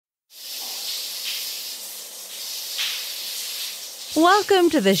Welcome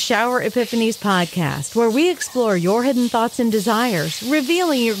to the Shower Epiphanies podcast, where we explore your hidden thoughts and desires,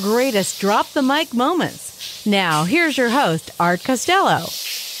 revealing your greatest drop the mic moments. Now, here's your host, Art Costello.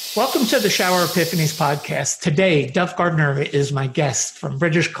 Welcome to the Shower Epiphanies podcast. Today, Duff Gardner is my guest from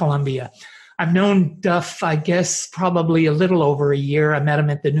British Columbia. I've known Duff, I guess, probably a little over a year. I met him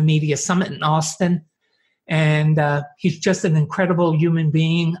at the New Media Summit in Austin, and he's just an incredible human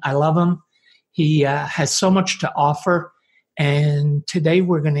being. I love him. He has so much to offer. And today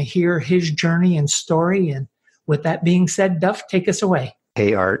we're going to hear his journey and story. And with that being said, Duff, take us away.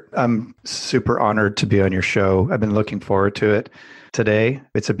 Hey, Art. I'm super honored to be on your show. I've been looking forward to it today.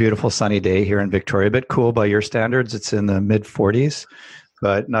 It's a beautiful sunny day here in Victoria. A bit cool by your standards. It's in the mid 40s,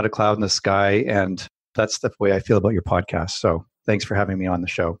 but not a cloud in the sky. And that's the way I feel about your podcast. So thanks for having me on the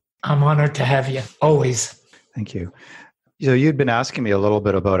show. I'm honored to have you, always. Thank you. So you'd been asking me a little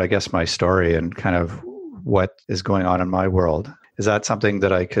bit about, I guess, my story and kind of what is going on in my world. Is that something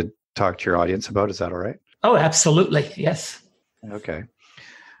that I could talk to your audience about? Is that all right? Oh, absolutely. Yes. Okay.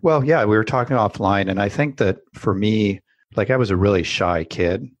 Well, yeah, we were talking offline, and I think that for me, like I was a really shy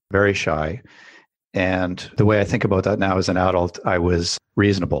kid, very shy. And the way I think about that now as an adult, I was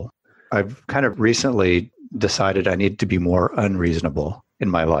reasonable. I've kind of recently decided I need to be more unreasonable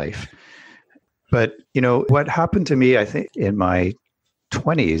in my life. But, you know, what happened to me, I think in my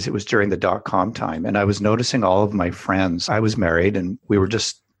 20s, it was during the .com time. And I was noticing all of my friends. I was married and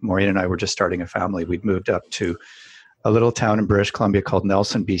Maureen and I were just starting a family. We'd moved up to a little town in British Columbia called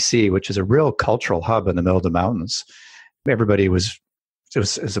Nelson, BC, which is a real cultural hub in the middle of the mountains. It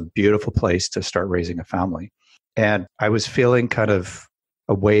was a beautiful place to start raising a family. And I was feeling kind of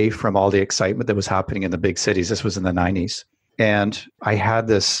away from all the excitement that was happening in the big cities. This was in the 90s. And I had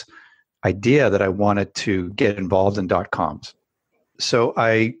this idea that I wanted to get involved in .coms. So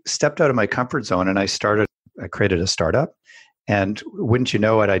I stepped out of my comfort zone and I created a startup. And wouldn't you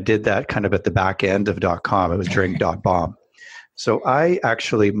know it, I did that kind of at the back end of .com. It was during .bomb. So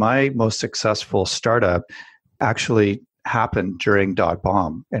my most successful startup actually happened during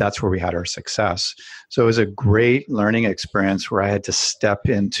 .bomb. And that's where we had our success. So it was a great learning experience where I had to step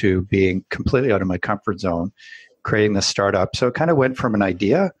into being completely out of my comfort zone, creating the startup. So it kind of went from an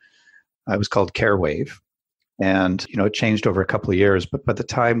idea. It was called CareWave. And, you know, it changed over a couple of years. But by the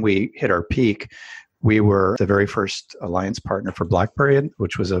time we hit our peak, we were the very first alliance partner for BlackBerry,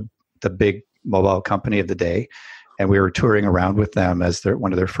 which was the big mobile company of the day. And we were touring around with them as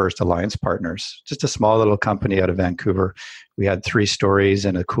one of their first alliance partners. Just a small little company out of Vancouver. We had 3 stories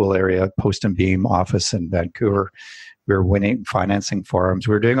in a cool area, Post and Beam office in Vancouver. We were winning financing forums.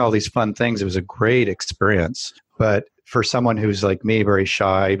 We were doing all these fun things. It was a great experience. But for someone who's like me, very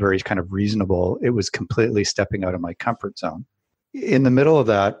shy, very kind of reasonable, it was completely stepping out of my comfort zone. In the middle of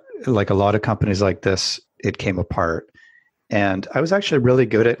that, like a lot of companies like this, it came apart. And I was actually really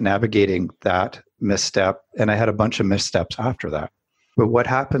good at navigating that misstep. And I had a bunch of missteps after that. But what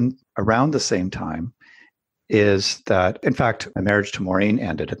happened around the same time is that, in fact, my marriage to Maureen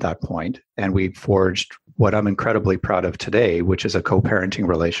ended at that point, and we forged what I'm incredibly proud of today, which is a co-parenting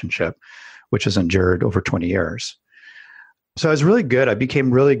relationship, which has endured over 20 years. So I was really good. I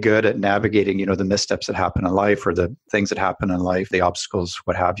became really good at navigating, you know, the missteps that happen in life or the things that happen in life, the obstacles,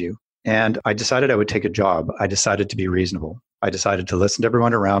 what have you. And I decided I would take a job. I decided to be reasonable. I decided to listen to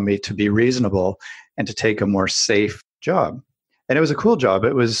everyone around me, to be reasonable, and to take a more safe job. And it was a cool job.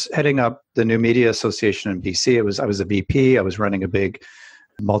 It was heading up the New Media Association in BC. I was a VP. I was running a big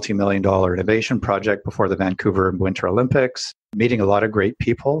multi-million-dollar innovation project before the Vancouver Winter Olympics, meeting a lot of great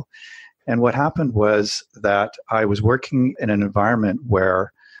people. And what happened was that I was working in an environment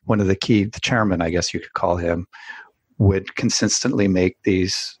where the chairman, I guess you could call him, would consistently make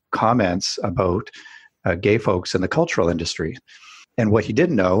these comments about gay folks in the cultural industry. And what he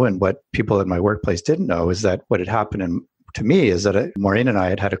didn't know, and what people in my workplace didn't know, is that what had happened to me is that Maureen and I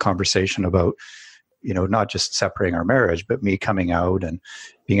had a conversation about, you know, not just separating our marriage, but me coming out and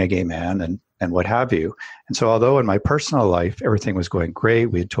being a gay man and what have you. And so although in my personal life, everything was going great,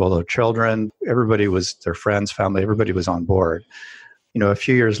 we had told our children, everybody was, their friends, family, everybody was on board. You know, a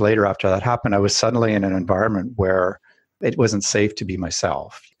few years later after that happened, I was suddenly in an environment where it wasn't safe to be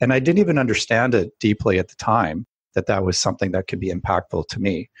myself. And I didn't even understand it deeply at the time, that was something that could be impactful to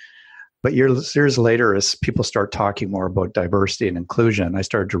me. But years later, as people start talking more about diversity and inclusion, I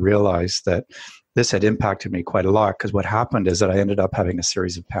started to realize that this had impacted me quite a lot, because what happened is that I ended up having a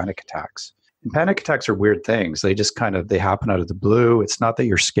series of panic attacks. And panic attacks are weird things. They happen out of the blue. It's not that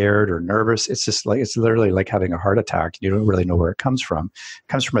you're scared or nervous. It's literally like having a heart attack. You don't really know where it comes from.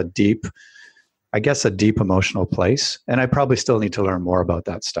 It comes from a deep emotional place. And I probably still need to learn more about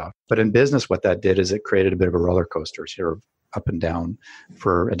that stuff. But in business, what that did is it created a bit of a roller coaster. So you're up and down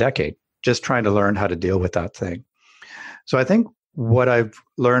for a decade, just trying to learn how to deal with that thing. So I think what I've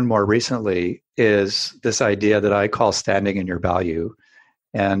learned more recently is this idea that I call standing in your value.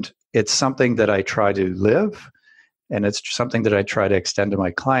 And it's something that I try to live. And it's something that I try to extend to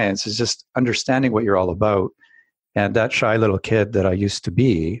my clients, is just understanding what you're all about. And that shy little kid that I used to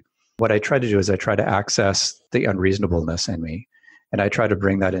be, what I try to do is I try to access the unreasonableness in me. And I try to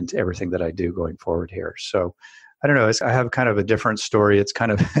bring that into everything that I do going forward here. So I don't know, I have kind of a different story. It's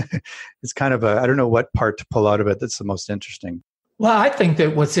kind of, I don't know what part to pull out of it that's the most interesting. Well, I think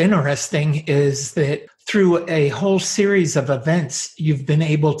that what's interesting is that through a whole series of events, you've been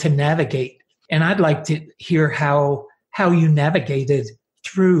able to navigate. And I'd like to hear how you navigated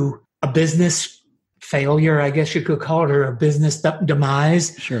through a business failure, I guess you could call it, or a business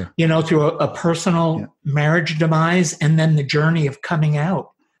demise, Sure. Through a personal marriage demise, and then the journey of coming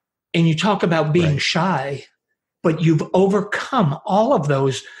out. And you talk about being shy, but you've overcome all of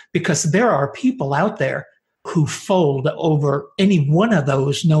those, because there are people out there who fold over any one of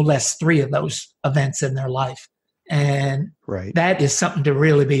those, no less 3 of those events in their life. And that is something to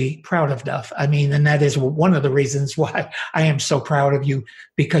really be proud of, Duff. I mean, and that is one of the reasons why I am so proud of you,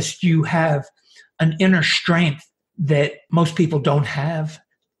 because you have an inner strength that most people don't have.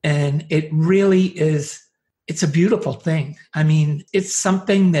 And it really is, it's a beautiful thing. I mean, it's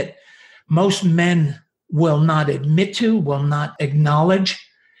something that most men will not admit to, will not acknowledge,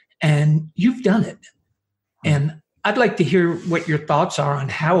 and you've done it. And I'd like to hear what your thoughts are on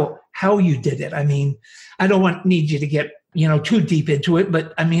how you did it. I mean, I don't need you to get, too deep into it,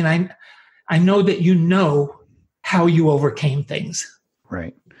 but I mean, I know that you know how you overcame things.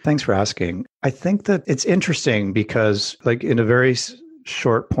 Right. Thanks for asking. I think that it's interesting because, like, in a very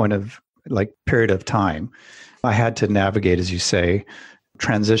short period of time, I had to navigate, as you say,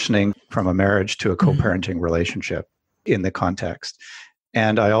 transitioning from a marriage to a co-parenting relationship in the context.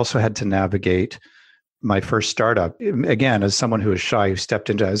 And I also had to navigate my first startup. Again, as someone who was shy, who stepped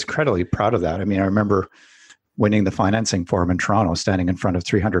into it, I was incredibly proud of that. I mean, I remember winning the financing forum in Toronto, standing in front of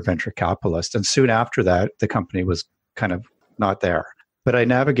 300 venture capitalists. And soon after that, the company was kind of not there. But I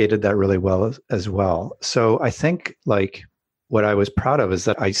navigated that really well as well. So I think, like, what I was proud of is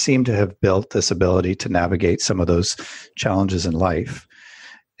that I seem to have built this ability to navigate some of those challenges in life.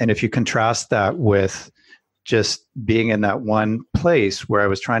 And if you contrast that with just being in that one place where I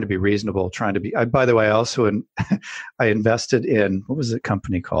was trying to be reasonable, by the way, I invested in, what was the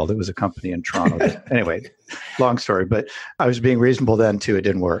company called? It was a company in Toronto. Anyway, long story, but I was being reasonable then too. It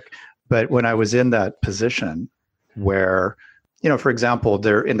didn't work. But when I was in that position where, for example,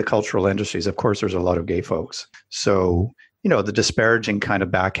 they're in the cultural industries, of course, there's a lot of gay folks. So, the disparaging kind of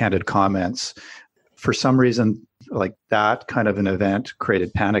backhanded comments, for some reason, like that kind of an event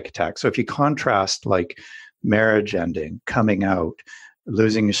created panic attacks. So if you contrast like marriage ending, coming out,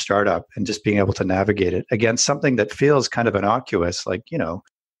 losing your startup, and just being able to navigate it against something that feels kind of innocuous, like,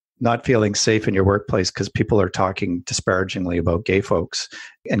 not feeling safe in your workplace because people are talking disparagingly about gay folks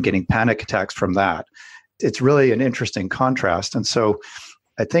and getting panic attacks from that. It's really an interesting contrast. And so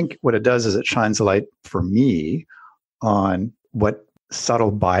I think what it does is it shines a light for me on what subtle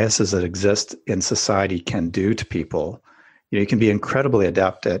biases that exist in society can do to people. You can be incredibly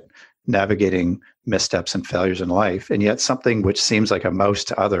adept at navigating missteps and failures in life, and yet something which seems like a mouse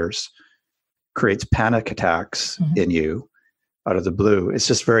to others creates panic attacks in you out of the blue. It's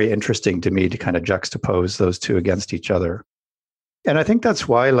just very interesting to me to kind of juxtapose those two against each other. And I think that's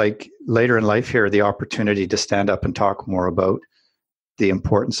why, like, later in life here, the opportunity to stand up and talk more about the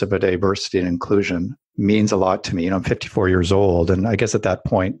importance of a diversity and inclusion means a lot to me. I'm 54 years old, and I guess at that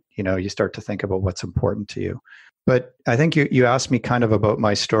point, you start to think about what's important to you. But I think you asked me kind of about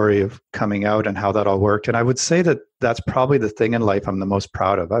my story of coming out and how that all worked. And I would say that that's probably the thing in life I'm the most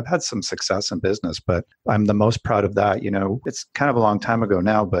proud of. I've had some success in business, but I'm the most proud of that. It's kind of a long time ago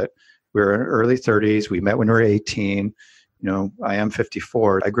now, but we were in our early 30s. We met when we were 18. I am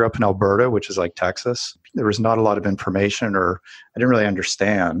 54. I grew up in Alberta, which is like Texas. There was not a lot of information, or I didn't really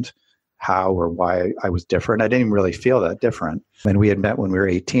understand how or why I was different. I didn't even really feel that different. And we had met when we were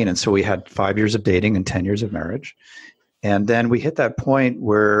 18. And so we had 5 years of dating and 10 years of marriage. And then we hit that point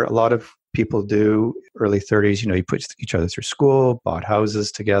where a lot of people do, early 30s, you put each other through school, bought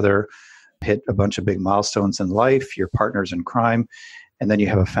houses together, hit a bunch of big milestones in life, your partners in crime, and then you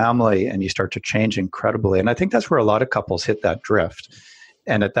have a family and you start to change incredibly. And I think that's where a lot of couples hit that drift.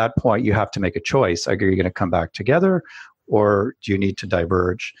 And at that point, you have to make a choice. Are you going to come back together, or do you need to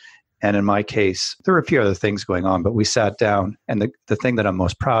diverge? And in my case, there were a few other things going on, but we sat down, and the thing that I'm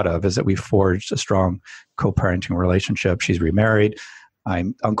most proud of is that we forged a strong co-parenting relationship. She's remarried.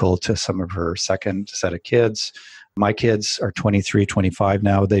 I'm uncle to some of her second set of kids. My kids are 23, 25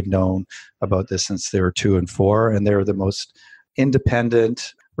 now. They've known about this since they were 2 and 4, and they're the most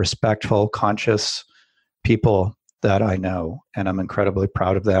independent, respectful, conscious people that I know, and I'm incredibly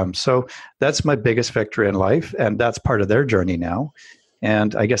proud of them. So that's my biggest victory in life, and that's part of their journey now.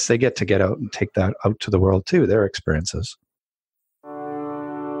 And I guess they get out and take that out to the world too, their experiences.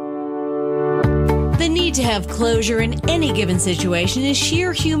 The need to have closure in any given situation is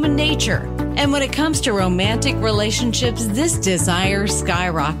sheer human nature. And when it comes to romantic relationships, this desire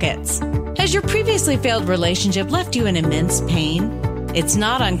skyrockets. Has your previously failed relationship left you in immense pain? It's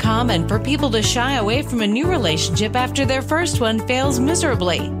not uncommon for people to shy away from a new relationship after their first one fails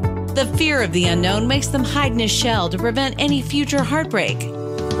miserably. The fear of the unknown makes them hide in a shell to prevent any future heartbreak.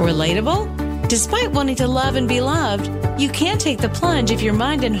 Relatable? Despite wanting to love and be loved, you can't take the plunge if your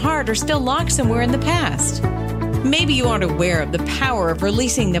mind and heart are still locked somewhere in the past. Maybe you aren't aware of the power of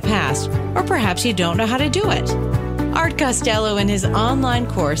releasing the past, or perhaps you don't know how to do it. Art Costello in his online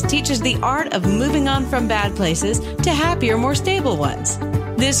course teaches the art of moving on from bad places to happier, more stable ones.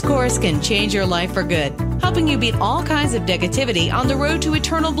 This course can change your life for good, helping you beat all kinds of negativity on the road to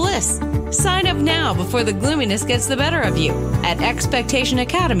eternal bliss. Sign up now before the gloominess gets the better of you at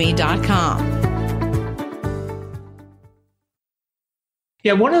expectationacademy.com.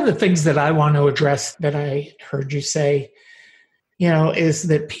 Yeah, one of the things that I want to address that I heard you say, is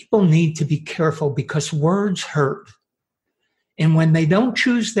that people need to be careful because words hurt. And when they don't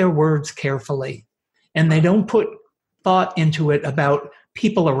choose their words carefully and they don't put thought into it about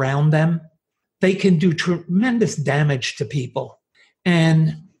people around them, they can do tremendous damage to people.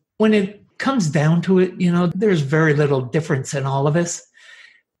 And when it comes down to it, there's very little difference in all of us.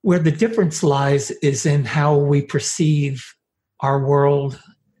 Where the difference lies is in how we perceive our world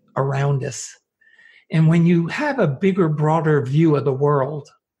around us. And when you have a bigger, broader view of the world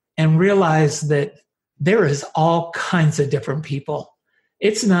and realize that there is all kinds of different people,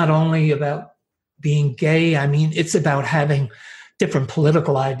 it's not only about being gay. I mean, it's about having different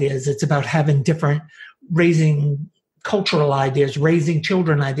political ideas. It's about having raising cultural ideas, raising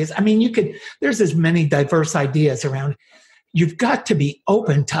children ideas. I mean, there's as many diverse ideas around. You've got to be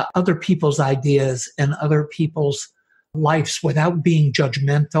open to other people's ideas and other people's lives without being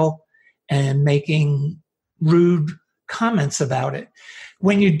judgmental and making rude comments about it.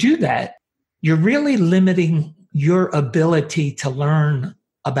 When you do that, you're really limiting your ability to learn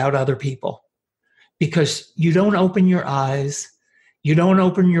about other people because you don't open your eyes, you don't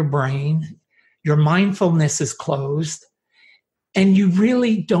open your brain, your mindfulness is closed, and you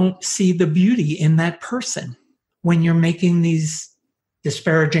really don't see the beauty in that person when you're making these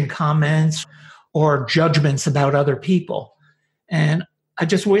disparaging comments or judgments about other people. And I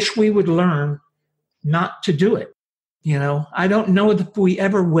just wish we would learn not to do it. I don't know if we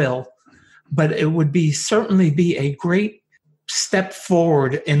ever will, but it would certainly be a great step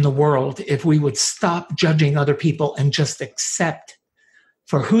forward in the world if we would stop judging other people and just accept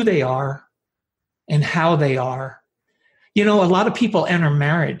for who they are and how they are. A lot of people enter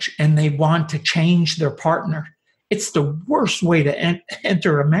marriage and they want to change their partner. It's the worst way to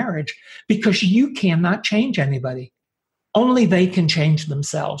enter a marriage because you cannot change anybody. Only they can change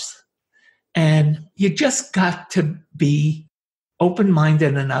themselves. And you just got to be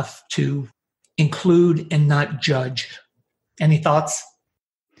open-minded enough to include and not judge. Any thoughts?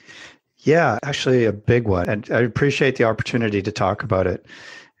 Yeah, actually a big one. And I appreciate the opportunity to talk about it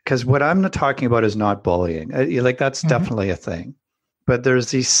because what I'm talking about is not bullying. That's definitely a thing. But there's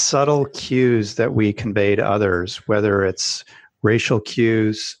these subtle cues that we convey to others, whether it's racial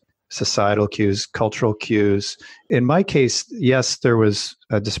cues, societal cues, cultural cues. In my case, yes, there was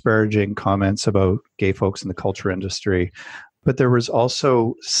disparaging comments about gay folks in the culture industry, but there was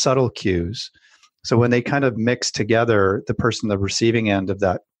also subtle cues. So when they kind of mix together, the person, the receiving end of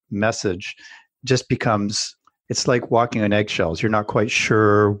that message just becomes, it's like walking on eggshells. You're not quite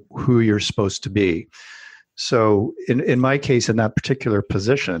sure who you're supposed to be. So in my case, in that particular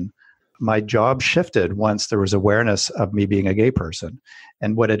position, my job shifted once there was awareness of me being a gay person.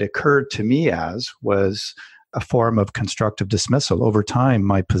 And what it occurred to me as was a form of constructive dismissal. Over time,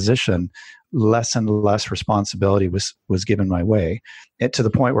 my position, less and less responsibility was given my way, to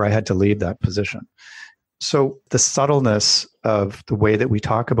the point where I had to leave that position. So the subtleness of the way that we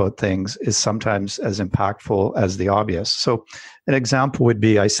talk about things is sometimes as impactful as the obvious. So an example would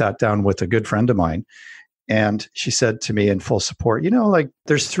be, I sat down with a good friend of mine, and she said to me in full support,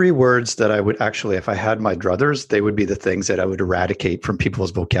 there's 3 words that I would actually, if I had my druthers, they would be the things that I would eradicate from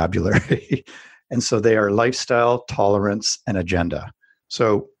people's vocabulary. And so they are lifestyle, tolerance, and agenda.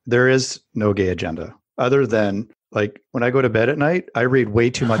 So there is no gay agenda other than Like when I go to bed at night, I read way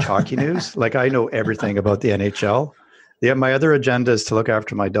too much hockey news. Like I know everything about the NHL. Yeah, my other agenda is to look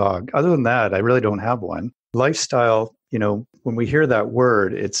after my dog. Other than that, I really don't have one. Lifestyle, when we hear that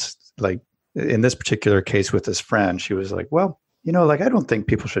word, it's like in this particular case with this friend, she was like, well, like I don't think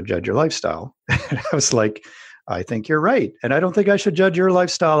people should judge your lifestyle. And I was like, I think you're right. And I don't think I should judge your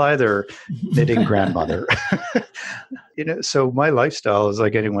lifestyle either, knitting grandmother. So my lifestyle is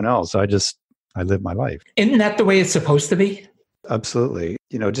like anyone else. I live my life. Isn't that the way it's supposed to be? Absolutely.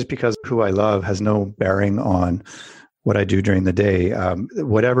 Just because who I love has no bearing on what I do during the day.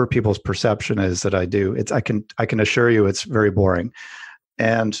 Whatever people's perception is that I do, I can assure you it's very boring.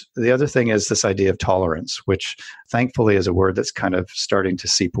 And the other thing is this idea of tolerance, which thankfully is a word that's kind of starting to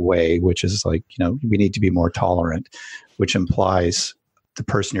seep away, which is like, we need to be more tolerant, which implies the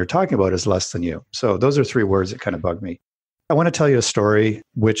person you're talking about is less than you. So those are three words that kind of bug me. I want to tell you a story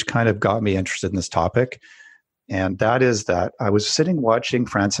which kind of got me interested in this topic. And that is that I was sitting watching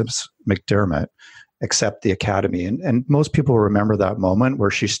Frances McDermott accept the Academy. And most people remember that moment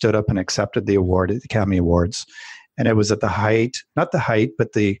where she stood up and accepted the award at the Academy Awards. And it was at the height, not the height,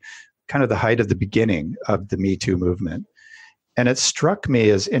 but the kind of the height of the beginning of the Me Too movement. And it struck me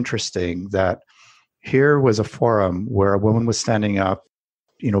as interesting that here was a forum where a woman was standing up,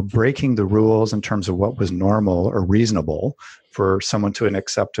 breaking the rules in terms of what was normal or reasonable for someone to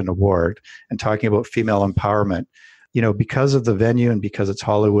accept an award, and talking about female empowerment. Because of the venue and because it's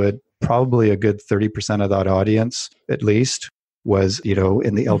Hollywood, probably a good 30% of that audience, at least, was,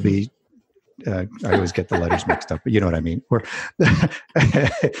 in the LB. I always get the letters mixed up, but you know what I mean.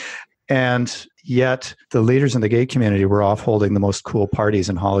 And yet the leaders in the gay community were off holding the most cool parties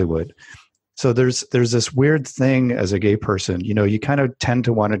in Hollywood. So there's this weird thing as a gay person, you kind of tend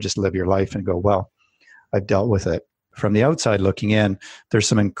to want to just live your life and go, well, I've dealt with it. From the outside looking in, there's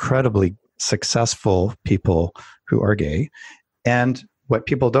some incredibly successful people who are gay. And what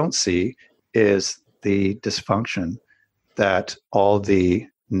people don't see is the dysfunction that all the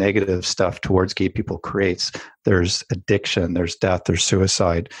negative stuff towards gay people creates. There's addiction, there's death, there's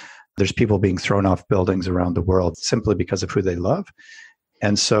suicide, there's people being thrown off buildings around the world simply because of who they love.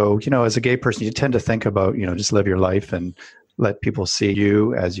 And so, as a gay person, you tend to think about, just live your life and let people see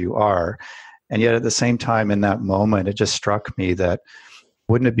you as you are. And yet at the same time, in that moment, it just struck me that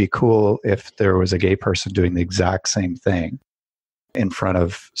wouldn't it be cool if there was a gay person doing the exact same thing in front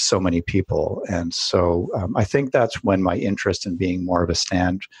of so many people? And so I think that's when my interest in being more of a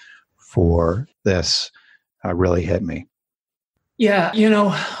stand for this really hit me. Yeah,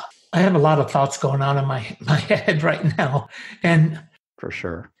 I have a lot of thoughts going on in my head right now. And for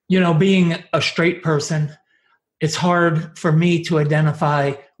sure, being a straight person, it's hard for me to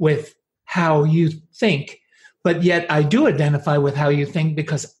identify with how you think, but yet I do identify with how you think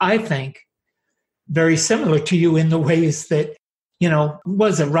because I think very similar to you in the ways that,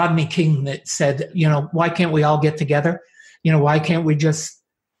 was it Rodney King that said, why can't we all get together? Why can't we just,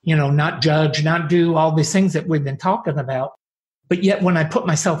 not judge, not do all these things that we've been talking about? But yet when I put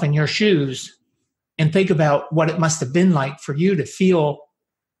myself in your shoes and think about what it must have been like for you to feel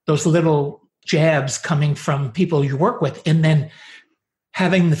those little jabs coming from people you work with, and then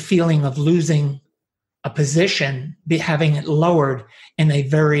having the feeling of losing a position, having it lowered in a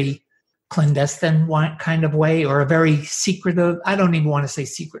very clandestine kind of way, or a very secretive, I don't even want to say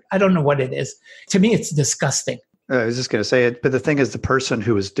secret. I don't know what it is. To me, it's disgusting. I was just going to say it, but the thing is, the person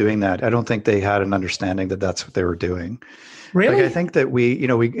who was doing that, I don't think they had an understanding that that's what they were doing. Really? Like, I think that we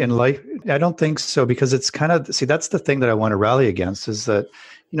in life, I don't think so, because it's kind of, that's the thing that I want to rally against is that,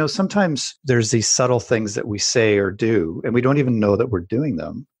 sometimes there's these subtle things that we say or do, and we don't even know that we're doing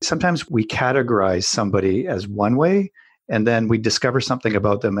them. Sometimes we categorize somebody as one way, and then we discover something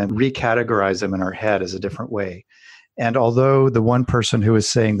about them and recategorize them in our head as a different way. And although the one person who was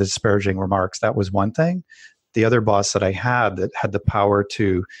saying the disparaging remarks, that was one thing, the other boss that I had that had the power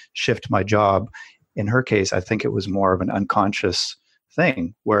to shift my job, in her case, I think it was more of an unconscious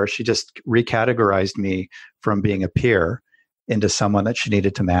thing where she just recategorized me from being a peer into someone that she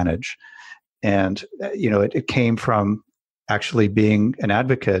needed to manage. And, it came from actually being an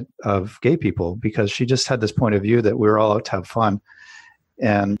advocate of gay people, because she just had this point of view that we were all out to have fun.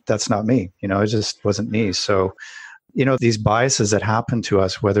 And that's not me, it just wasn't me. So, these biases that happen to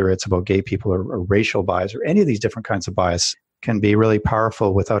us, whether it's about gay people or racial bias or any of these different kinds of bias, can be really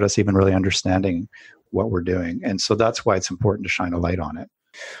powerful without us even really understanding what we're doing. And so that's why it's important to shine a light on it.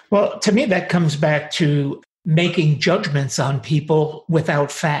 Well, to me, that comes back to making judgments on people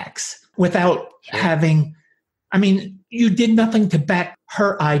without facts, without having, you did nothing to back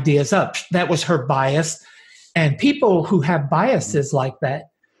her ideas up. That was her bias. And people who have biases like that,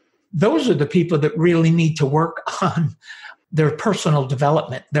 those are the people that really need to work on their personal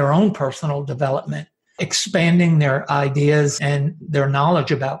development, their own personal development, expanding their ideas and their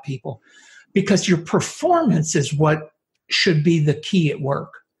knowledge about people. Because your performance is what should be the key at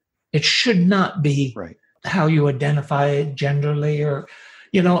work. It should not be Right. how you identify genderly or,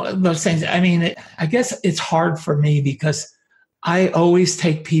 those things. I mean, I guess it's hard for me because I always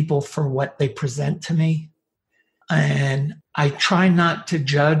take people for what they present to me. And I try not to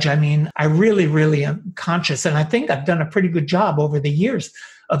judge. I mean, I really, really am conscious. And I think I've done a pretty good job over the years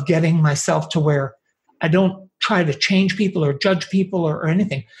of getting myself to where I don't try to change people or judge people or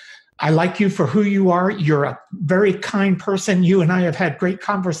anything. I like you for who you are. You're a very kind person. You and I have had great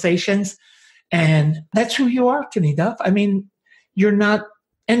conversations. And that's who you are to me, Duff. I mean, you're not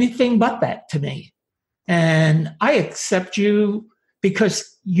anything but that to me. And I accept you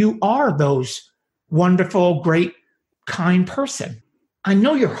because you are those wonderful, great, kind person. I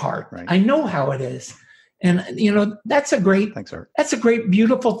know your heart. Right. I know how it is. And, that's a great, Thanks, Art. that's a great,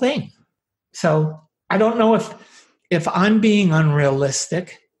 beautiful thing. So I don't know if I'm being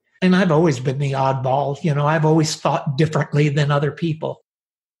unrealistic, and I've always been the oddball. I've always thought differently than other people.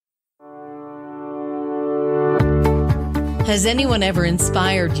 Has anyone ever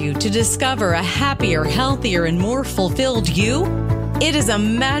inspired you to discover a happier, healthier, and more fulfilled you? It is a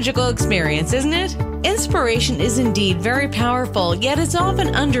magical experience, isn't it? Inspiration is indeed very powerful, yet it's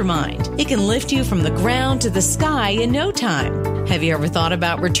often undermined. It can lift you from the ground to the sky in no time. Have you ever thought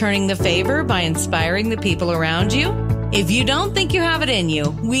about returning the favor by inspiring the people around you? If you don't think you have it in you,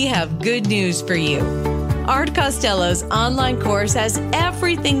 we have good news for you. Art Costello's online course has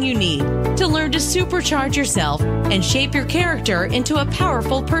everything you need to learn to supercharge yourself and shape your character into a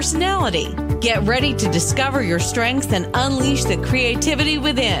powerful personality. Get ready to discover your strengths and unleash the creativity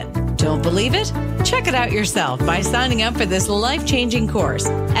within. Don't believe it? Check it out yourself by signing up for this life-changing course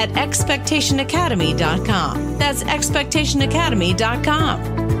at expectationacademy.com. That's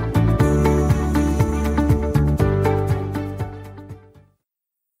expectationacademy.com.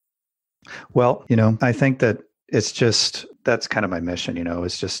 Well, I think that that's kind of my mission,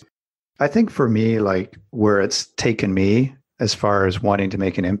 I think for me, like where it's taken me as far as wanting to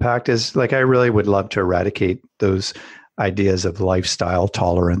make an impact is like, I really would love to eradicate those ideas of lifestyle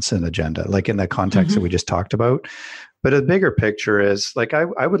tolerance and agenda, like in the context that we just talked about. But a bigger picture is like,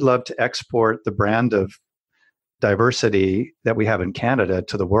 I would love to export the brand of diversity that we have in Canada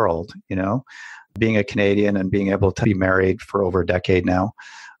to the world, being a Canadian and being able to be married for over a decade now.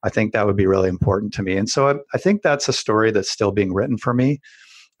 I think that would be really important to me. And so I think that's a story that's still being written for me.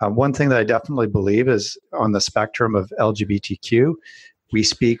 One thing that I definitely believe is on the spectrum of LGBTQ, we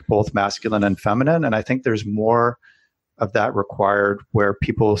speak both masculine and feminine. And I think there's more of that required where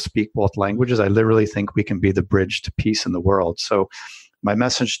people speak both languages. I literally think we can be the bridge to peace in the world. So my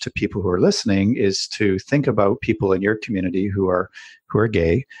message to people who are listening is to think about people in your community who are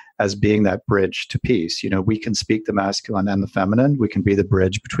gay as being that bridge to peace. We can speak the masculine and the feminine. We can be the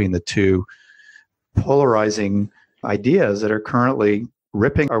bridge between the two polarizing ideas that are currently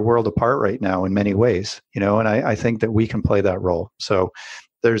ripping our world apart right now in many ways, and I think that we can play that role. So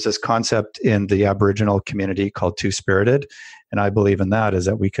there's this concept in the Aboriginal community called two-spirited, and I believe in that, is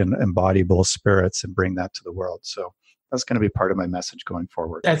that we can embody both spirits and bring that to the world. So that's going to be part of my message going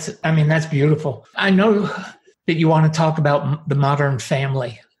forward. That's beautiful. I know that you want to talk about the modern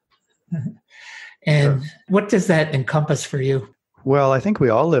family. And sure. What does that encompass for you? Well, I think we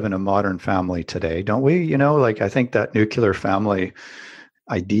all live in a modern family today, don't we? I think that nuclear family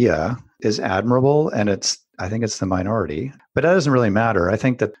idea is admirable, and I think it's the minority, but that doesn't really matter. I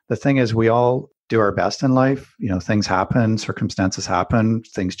think that the thing is we all do our best in life. Things happen, circumstances happen,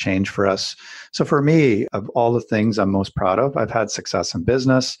 things change for us. So for me, of all the things I'm most proud of, I've had success in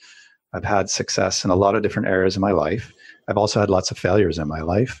business. I've had success in a lot of different areas of my life. I've also had lots of failures in my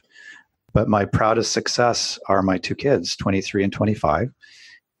life. But my proudest success are my two kids, 23 and 25.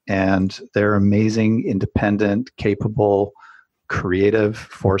 And they're amazing, independent, capable, creative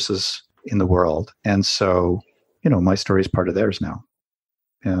forces in the world. And so, my story is part of theirs now.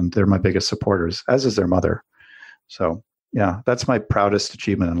 And they're my biggest supporters, as is their mother. So, yeah, that's my proudest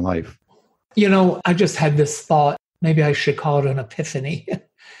achievement in life. I just had this thought. Maybe I should call it an epiphany.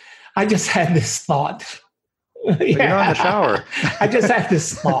 I just had this thought. But you're not in the shower. I just had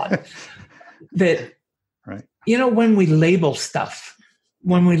this thought that, right. When we label stuff,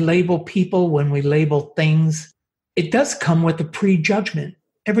 when we label people, when we label things, it does come with a prejudgment.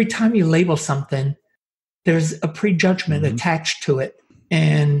 Every time you label something, there's a prejudgment attached to it.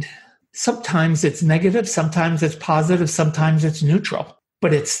 And sometimes it's negative, sometimes it's positive, sometimes it's neutral,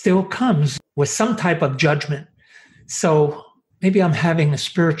 but it still comes with some type of judgment. So maybe I'm having a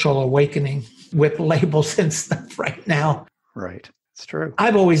spiritual awakening with labels and stuff right now. Right. It's true.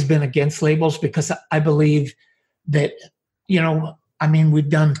 I've always been against labels because I believe that, we've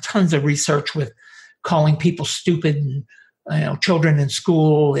done tons of research with calling people stupid and, children in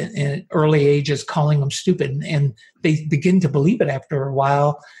school in early ages, calling them stupid. And they begin to believe it after a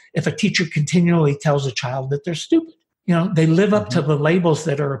while. If a teacher continually tells a child that they're stupid, they live up to the labels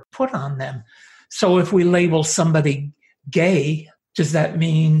that are put on them. So if we label somebody gay, does that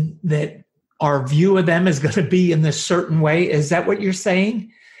mean that our view of them is going to be in this certain way? Is that what you're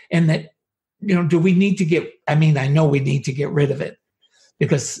saying? And that, do we need to I know we need to get rid of it,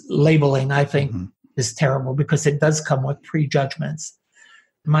 because labeling, I think, is terrible because it does come with prejudgments.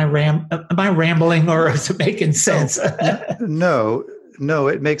 Am I rambling, or is it making sense? No,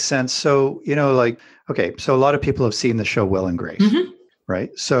 it makes sense. So, so a lot of people have seen the show Will and Grace, right?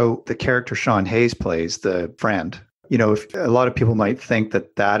 So the character Sean Hayes plays, the friend, if a lot of people might think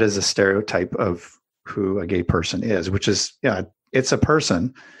that is a stereotype of who a gay person is, which is, it's a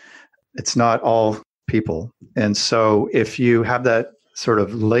person. It's not all people. And so if you have that sort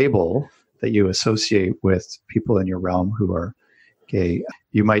of label that you associate with people in your realm who are gay,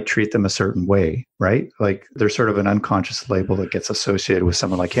 you might treat them a certain way, right? Like there's sort of an unconscious label that gets associated with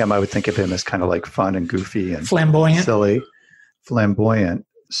someone like him. I would think of him as kind of like fun and goofy and flamboyant, silly, flamboyant.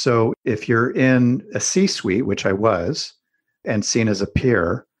 So if you're in a C-suite, which I was, and seen as a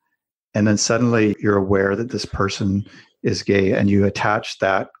peer, and then suddenly you're aware that this person is gay and you attach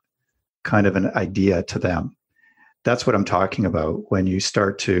that kind of an idea to them, that's what I'm talking about when you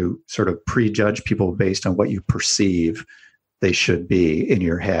start to sort of prejudge people based on what you perceive they should be in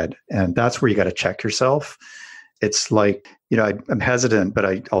your head. And that's where you got to check yourself. It's like, I'm hesitant,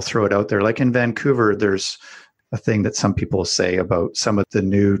 but I'll throw it out there. Like in Vancouver, there's a thing that some people say about some of the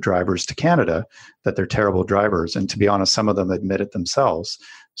new drivers to Canada, that they're terrible drivers. And to be honest, some of them admit it themselves.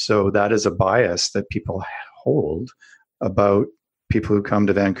 So that is a bias that people hold about people who come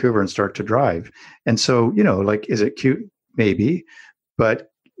to Vancouver and start to drive. And so, is it cute? Maybe.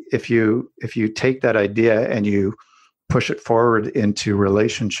 But if you take that idea and you push it forward into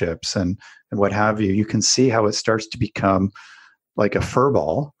relationships and what have you, you can see how it starts to become like a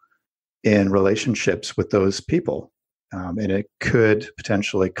furball in relationships with those people. And it could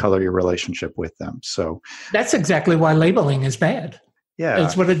potentially color your relationship with them. So that's exactly why labeling is bad. Yeah.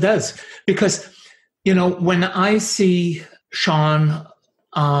 That's what it does. Because, when I see Sean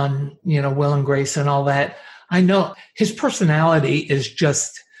on, Will and Grace and all that, I know his personality is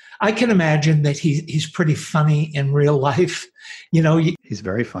just, I can imagine that he's pretty funny in real life. He's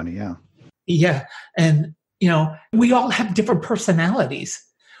very funny. Yeah. Yeah. And, we all have different personalities,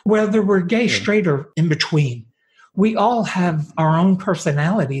 whether we're gay, straight, or in between. We all have our own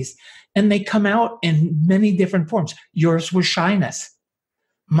personalities, and they come out in many different forms. Yours was shyness.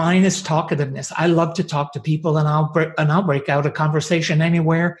 Mine is talkativeness. I love to talk to people, and I'll break out a conversation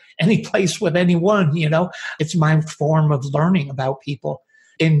anywhere, any place with anyone. It's my form of learning about people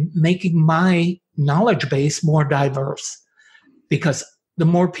and making my knowledge base more diverse. Because the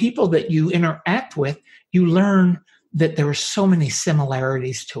more people that you interact with, you learn that there are so many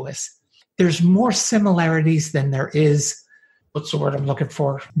similarities to us. There's more similarities than there is, what's the word I'm looking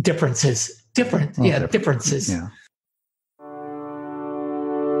for? Differences. Differences. Yeah.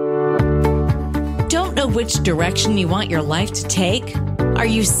 Don't know which direction you want your life to take? Are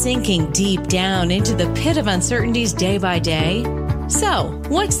you sinking deep down into the pit of uncertainties day by day? So,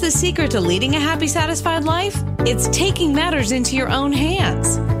 what's the secret to leading a happy, satisfied life? It's taking matters into your own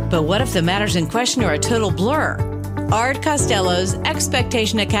hands. But what if the matters in question are a total blur? Art Costello's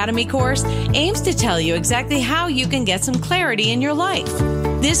Expectation Academy course aims to tell you exactly how you can get some clarity in your life.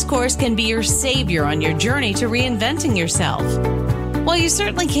 This course can be your savior on your journey to reinventing yourself. While you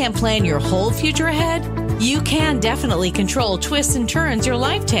certainly can't plan your whole future ahead, you can definitely control twists and turns your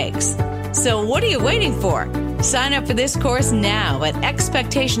life takes. So what are you waiting for? Sign up for this course now at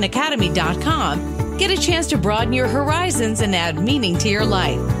expectationacademy.com. Get a chance to broaden your horizons and add meaning to your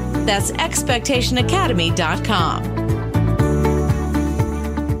life. That's expectationacademy.com.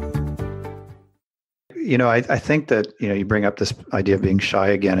 I think that, you bring up this idea of being shy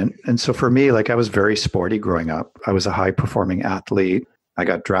again. And so for me, I was very sporty growing up. I was a high performing athlete. I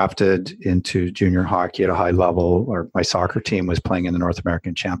got drafted into junior hockey at a high level, or my soccer team was playing in the North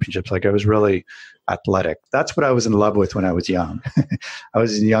American Championships. I was really athletic. That's what I was in love with when I was young. I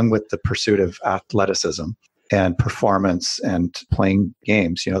was young with the pursuit of athleticism and performance and playing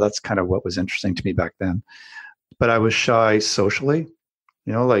games. That's kind of what was interesting to me back then. But I was shy socially,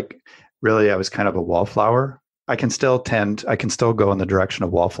 really, I was kind of a wallflower. I can still go in the direction of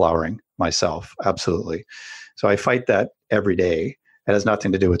wallflowering myself. Absolutely. So I fight that every day. It has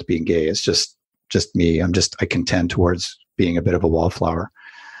nothing to do with being gay. It's just me. I contend towards being a bit of a wallflower.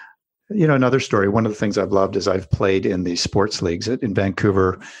 Another story, one of the things I've loved is I've played in the sports leagues in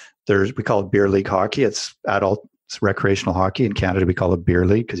Vancouver. We call it beer league hockey. It's recreational hockey. In Canada, we call it beer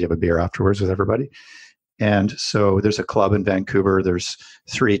league because you have a beer afterwards with everybody. And so there's a club in Vancouver. There's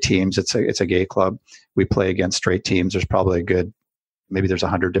 3 teams. It's a gay club. We play against straight teams. There's probably maybe there's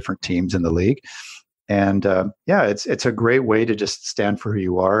 100 different teams in the league. And it's a great way to just stand for who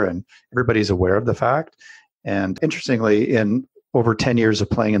you are. And everybody's aware of the fact. And interestingly, in over 10 years of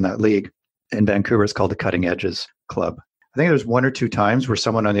playing in that league in Vancouver, it's called the Cutting Edges Club. I think there's 1 or 2 times where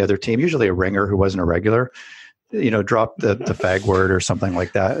someone on the other team, usually a ringer who wasn't a regular, dropped the fag word or something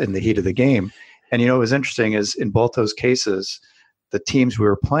like that in the heat of the game. And what was interesting is in both those cases, the teams we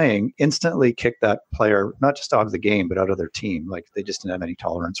were playing instantly kicked that player, not just out of the game, but out of their team. Like they just didn't have any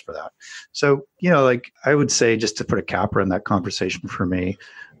tolerance for that. So, I would say, just to put a capper in that conversation for me,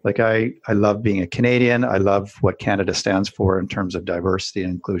 I love being a Canadian. I love what Canada stands for in terms of diversity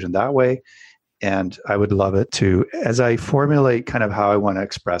and inclusion that way. And I would love it to, as I formulate kind of how I want to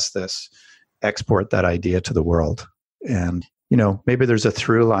express this, export that idea to the world. And, maybe there's a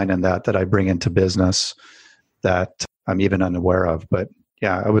through line in that I bring into business that I'm even unaware of. But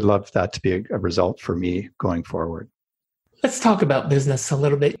yeah, I would love that to be a result for me going forward. Let's talk about business a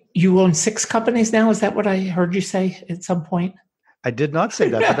little bit. You own 6 companies now. Is that what I heard you say at some point? I did not say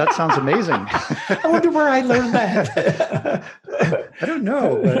that, but that sounds amazing. I wonder where I learned that. I don't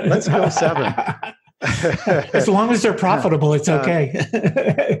know, but let's go 7. As long as they're profitable, it's okay.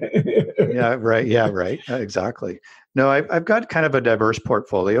 Yeah, right. Exactly. No, I've got kind of a diverse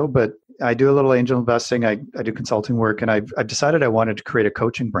portfolio, but I do a little angel investing. I do consulting work, and I've decided I wanted to create a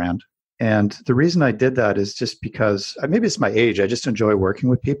coaching brand. And the reason I did that is just because, maybe it's my age, I just enjoy working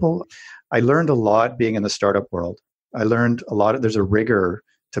with people. I learned a lot being in the startup world. I learned a lot. There's a rigor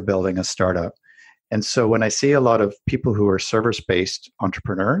to building a startup. And so when I see a lot of people who are service-based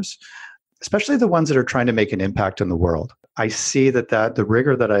entrepreneurs, especially the ones that are trying to make an impact in the world, I see that the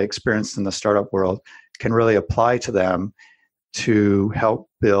rigor that I experienced in the startup world can really apply to them to help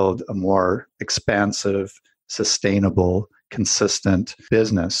build a more expansive, sustainable, consistent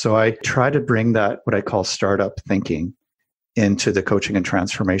business. So I try to bring that, what I call startup thinking, into the coaching and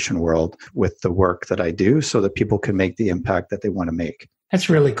transformation world with the work that I do so that people can make the impact that they want to make. That's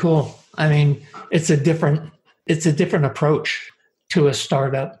really cool. I mean, it's a different approach to a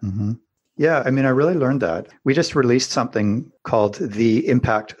startup. Mm-hmm. Yeah, I really learned that. We just released something called the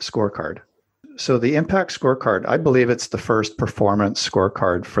Impact Scorecard. So the Impact Scorecard, I believe it's the first performance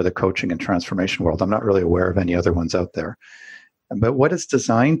scorecard for the coaching and transformation world. I'm not really aware of any other ones out there. But what it's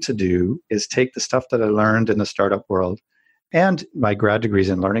designed to do is take the stuff that I learned in the startup world and my grad degrees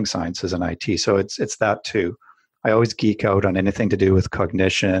in learning sciences and IT. So it's that too. I always geek out on anything to do with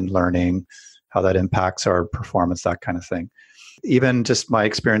cognition, learning, how that impacts our performance, that kind of thing. Even just my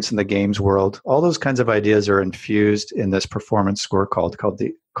experience in the games world, all those kinds of ideas are infused in this performance scorecard called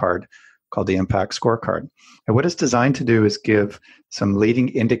the Impact Scorecard. And what it's designed to do is give some leading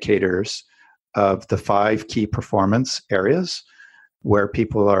indicators of the 5 key performance areas where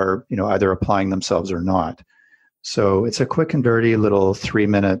people are, either applying themselves or not. So it's a quick and dirty little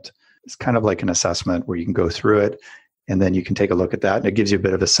 3-minute, it's kind of like an assessment where you can go through it and then you can take a look at that. And it gives you a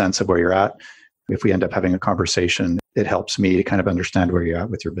bit of a sense of where you're at. If we end up having a conversation, it helps me to kind of understand where you're at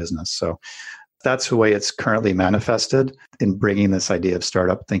with your business. So that's the way it's currently manifested in bringing this idea of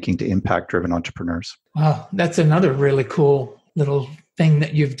startup thinking to impact-driven entrepreneurs. Wow, that's another really cool little thing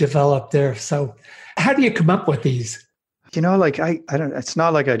that you've developed there. So how do you come up with these? I don't, it's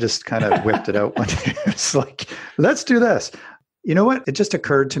not like I just kind of whipped it out one day. It's like, let's do this. You know what? It just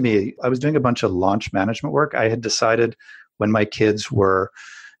occurred to me. I was doing a bunch of launch management work. I had decided when my kids were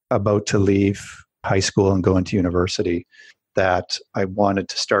about to leave high school and go into university that I wanted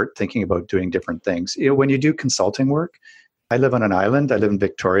to start thinking about doing different things. When you do consulting work, I live on an island. I live in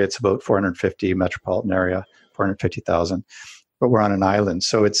Victoria. It's about 450 metropolitan area, 450,000, but we're on an island.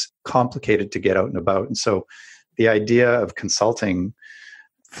 So it's complicated to get out and about. And so the idea of consulting,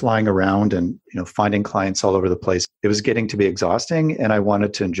 flying around and finding clients all over the place, it was getting to be exhausting, and I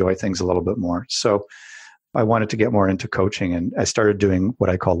wanted to enjoy things a little bit more. So I wanted to get more into coaching, and I started doing what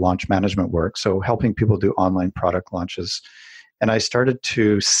I call launch management work. So helping people do online product launches. And I started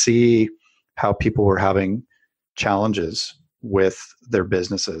to see how people were having challenges with their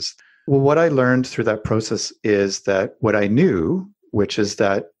businesses. Well, what I learned through that process is that what I knew, which is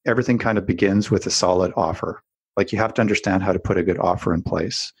that everything kind of begins with a solid offer. Like you have to understand how to put a good offer in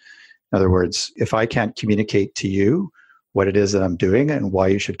place. In other words, if I can't communicate to you what it is that I'm doing and why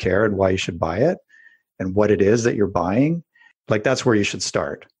you should care and why you should buy it, and what it is that you're buying, like that's where you should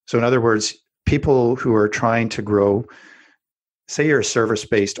start. So in other words, people who are trying to grow, say you're a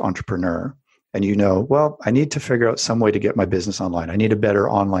service-based entrepreneur and you know, well, I need to figure out some way to get my business online. I need a better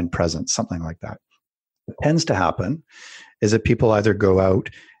online presence, something like that. What tends to happen is that people either go out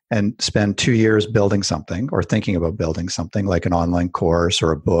and spend 2 years building something or thinking about building something like an online course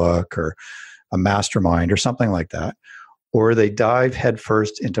or a book or a mastermind or something like that, or they dive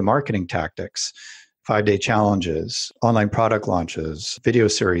headfirst into marketing tactics, 5-day challenges, online product launches, video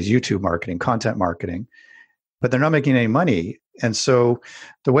series, YouTube marketing, content marketing, but they're not making any money. And so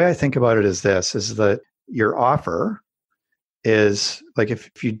the way I think about it is this, is that your offer is like,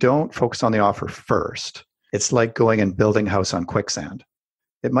 if you don't focus on the offer first, it's like going and building a house on quicksand.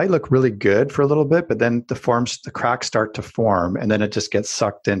 It might look really good for a little bit, but then the cracks start to form and then it just gets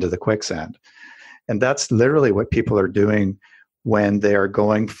sucked into the quicksand. And that's literally what people are doing when they are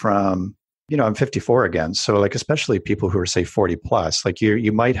going from, I'm 54 again. So like, especially people who are say 40 plus, like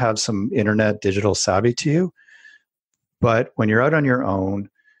you might have some internet digital savvy to you, but when you're out on your own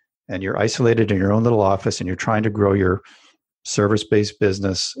and you're isolated in your own little office and you're trying to grow your service-based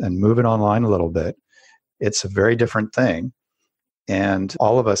business and move it online a little bit, it's a very different thing. And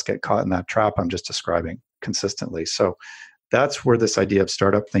all of us get caught in that trap I'm just describing consistently. So that's where this idea of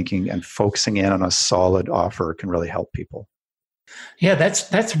startup thinking and focusing in on a solid offer can really help people. Yeah,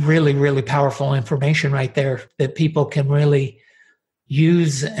 that's really, really powerful information right there that people can really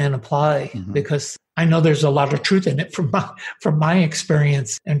use and apply, because I know there's a lot of truth in it from my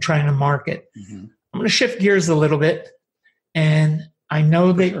experience and trying to market. I'm going to shift gears a little bit. And I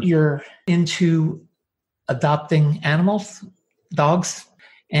know that you're into adopting animals, dogs.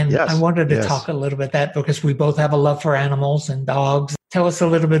 And I wanted to talk a little bit about that because we both have a love for animals and dogs. Tell us a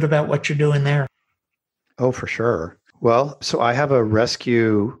little bit about what you're doing there. Oh, for sure. Well, so I have a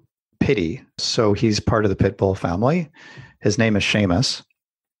rescue pitty. So he's part of the pit bull family. His name is Seamus,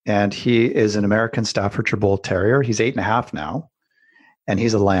 and he is an American Staffordshire Bull Terrier. He's 8.5 now, and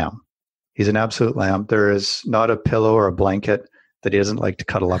he's a lamb. He's an absolute lamb. There is not a pillow or a blanket that he doesn't like to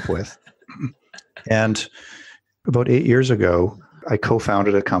cuddle up with. And about 8 years ago, I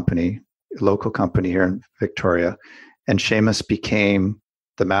co-founded a company, a local company here in Victoria, and Seamus became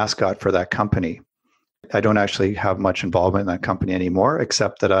the mascot for that company. I don't actually have much involvement in that company anymore,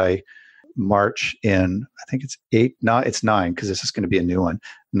 except that I march in, I think it's 8, no, it's 9, because this is going to be a new one,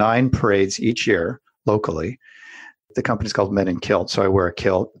 9 parades each year locally. The company's called Men in Kilt, so I wear a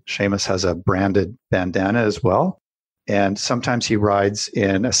kilt. Seamus has a branded bandana as well. And sometimes he rides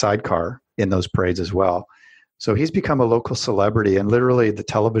in a sidecar in those parades as well. So he's become a local celebrity, and literally the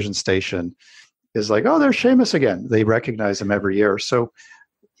television station is like, oh, there's Seamus again. They recognize him every year. So,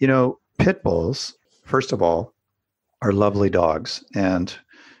 pit bulls, first of all, are lovely dogs. And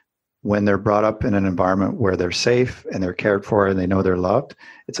when they're brought up in an environment where they're safe and they're cared for and they know they're loved,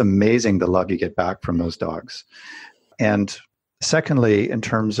 it's amazing the love you get back from those dogs. And secondly, in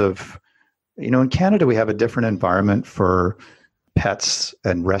terms of, in Canada, we have a different environment for pets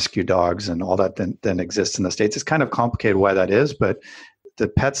and rescue dogs and all that than exists in the States. It's kind of complicated why that is, but the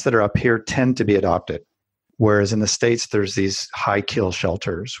pets that are up here tend to be adopted. Whereas in the States, there's these high kill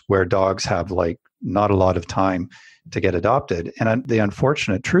shelters where dogs have not a lot of time to get adopted. And the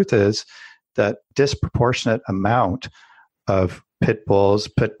unfortunate truth is that disproportionate amount of pit bulls,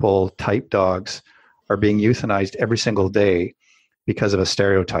 pit bull type dogs are being euthanized every single day because of a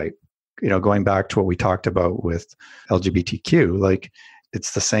stereotype. Going back to what we talked about with LGBTQ,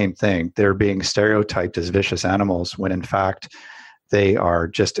 it's the same thing. They're being stereotyped as vicious animals when in fact they are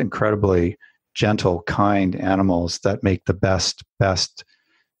just incredibly gentle, kind animals that make the best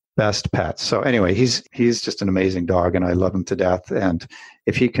pets. So anyway, he's just an amazing dog and I love him to death. And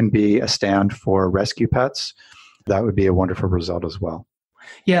if he can be a stand for rescue pets, that would be a wonderful result as well.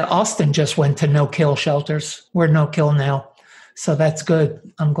 Yeah, Austin just went to no-kill shelters. We're no-kill now. So that's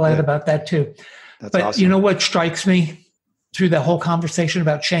good. I'm glad about that too. That's but awesome. What strikes me through the whole conversation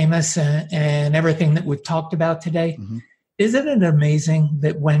about Seamus and everything that we've talked about today, isn't it amazing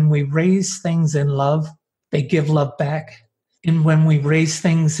that when we raise things in love, they give love back? And when we raise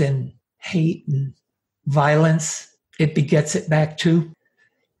things in hate and violence, it begets it back too.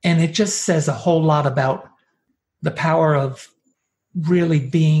 And it just says a whole lot about the power of really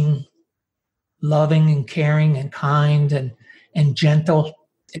being loving and caring and kind and gentle.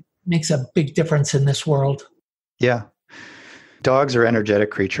 It makes a big difference in this world. Yeah. Dogs are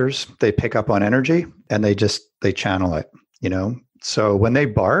energetic creatures. They pick up on energy and they channel it, So when they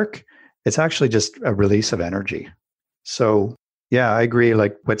bark, it's actually just a release of energy. So yeah, I agree.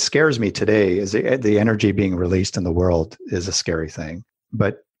 What scares me today is the energy being released in the world is a scary thing.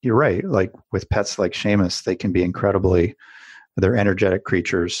 But you're right. Like with pets like Seamus, they're energetic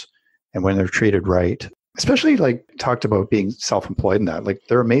creatures. And when they're treated right, especially like talked about being self-employed and that, like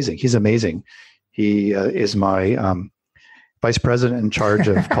they're amazing. He's amazing. He is my vice president in charge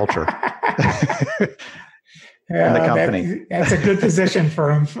of culture in the company. That's a good position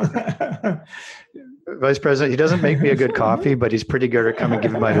for him. Vice president, he doesn't make me a good coffee, but he's pretty good at coming and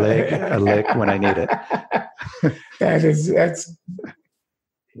giving my leg a lick when I need it. That's.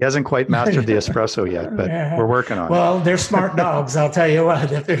 He hasn't quite mastered the espresso yet, but we're working on it. Well, they're smart dogs. I'll tell you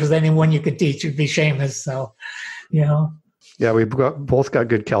what, if there's anyone you could teach, it'd be Seamus. So, Yeah, we've both got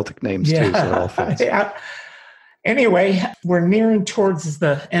good Celtic names too, so it all fits. Yeah. Anyway, we're nearing towards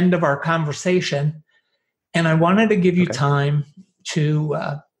the end of our conversation, and I wanted to give you time to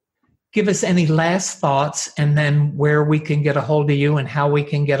give us any last thoughts, and then where we can get a hold of you and how we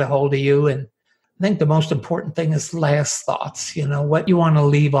can get a hold of you. And I think the most important thing is last thoughts, what you want to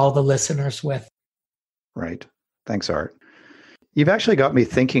leave all the listeners with. Right. Thanks, Art. You've actually got me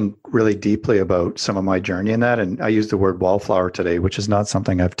thinking really deeply about some of my journey in that. And I used the word wallflower today, which is not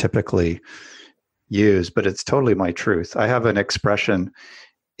something I've typically used, but it's totally my truth. I have an expression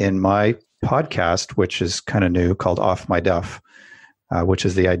in my podcast, which is kind of new, called Off My Duff, which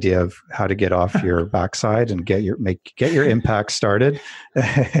is the idea of how to get off your backside and get your impact started.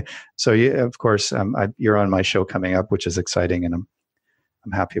 So of course, you're on my show coming up, which is exciting, and I'm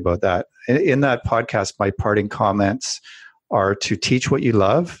happy about that. In that podcast, my parting comments are to teach what you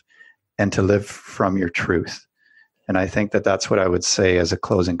love and to live from your truth. And I think that that's what I would say as a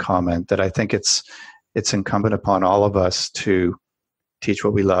closing comment, that I think it's incumbent upon all of us to teach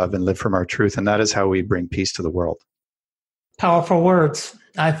what we love and live from our truth. And that is how we bring peace to the world. Powerful words.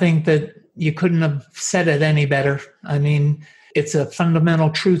 I think that you couldn't have said it any better. I mean, it's a fundamental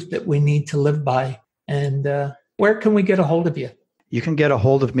truth that we need to live by. And where can we get a hold of you? You can get a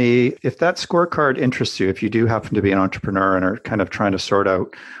hold of me if that scorecard interests you. If you do happen to be an entrepreneur and are kind of trying to sort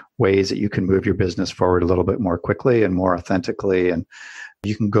out ways that you can move your business forward a little bit more quickly and more authentically, and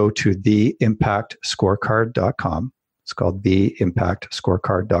you can go to theimpactscorecard.com. It's called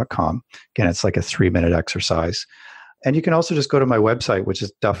theimpactscorecard.com. Again, it's like a 3-minute exercise. And you can also just go to my website, which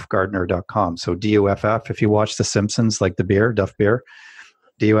is duffgardner.com. So DUFF, if you watch The Simpsons, like the beer, Duff beer,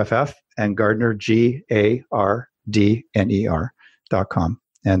 DUFF, and Gardner, GARDNER.com.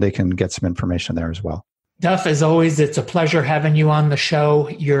 And they can get some information there as well. Duff, as always, it's a pleasure having you on the show.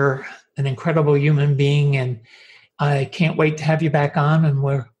 You're an incredible human being, and I can't wait to have you back on, and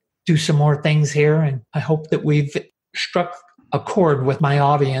we'll do some more things here. And I hope that we've struck a chord with my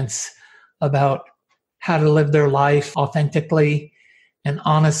audience about how to live their life authentically and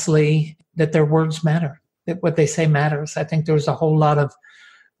honestly, that their words matter, that what they say matters. I think there's a whole lot of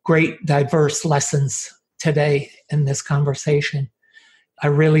great, diverse lessons today in this conversation. I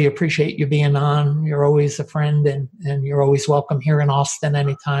really appreciate you being on. You're always a friend, and you're always welcome here in Austin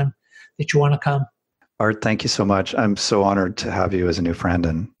anytime that you want to come. Art, thank you so much. I'm so honored to have you as a new friend,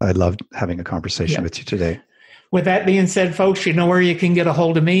 and I loved having a conversation with you today. With that being said, folks, you know where you can get a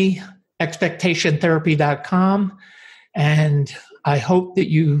hold of me, expectationtherapy.com. And I hope that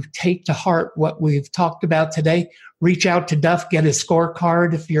you take to heart what we've talked about today. Reach out to Duff, get his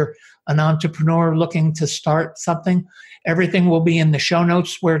scorecard if you're an entrepreneur looking to start something. Everything will be in the show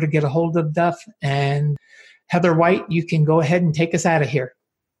notes where to get a hold of Duff. And Heather White, you can go ahead and take us out of here.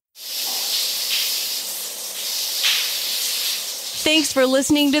 Thanks for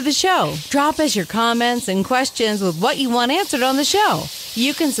listening to the show. Drop us your comments and questions with what you want answered on the show.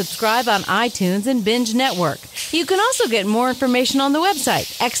 You can subscribe on iTunes and Binge Network. You can also get more information on the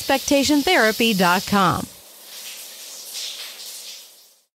website, expectationtherapy.com.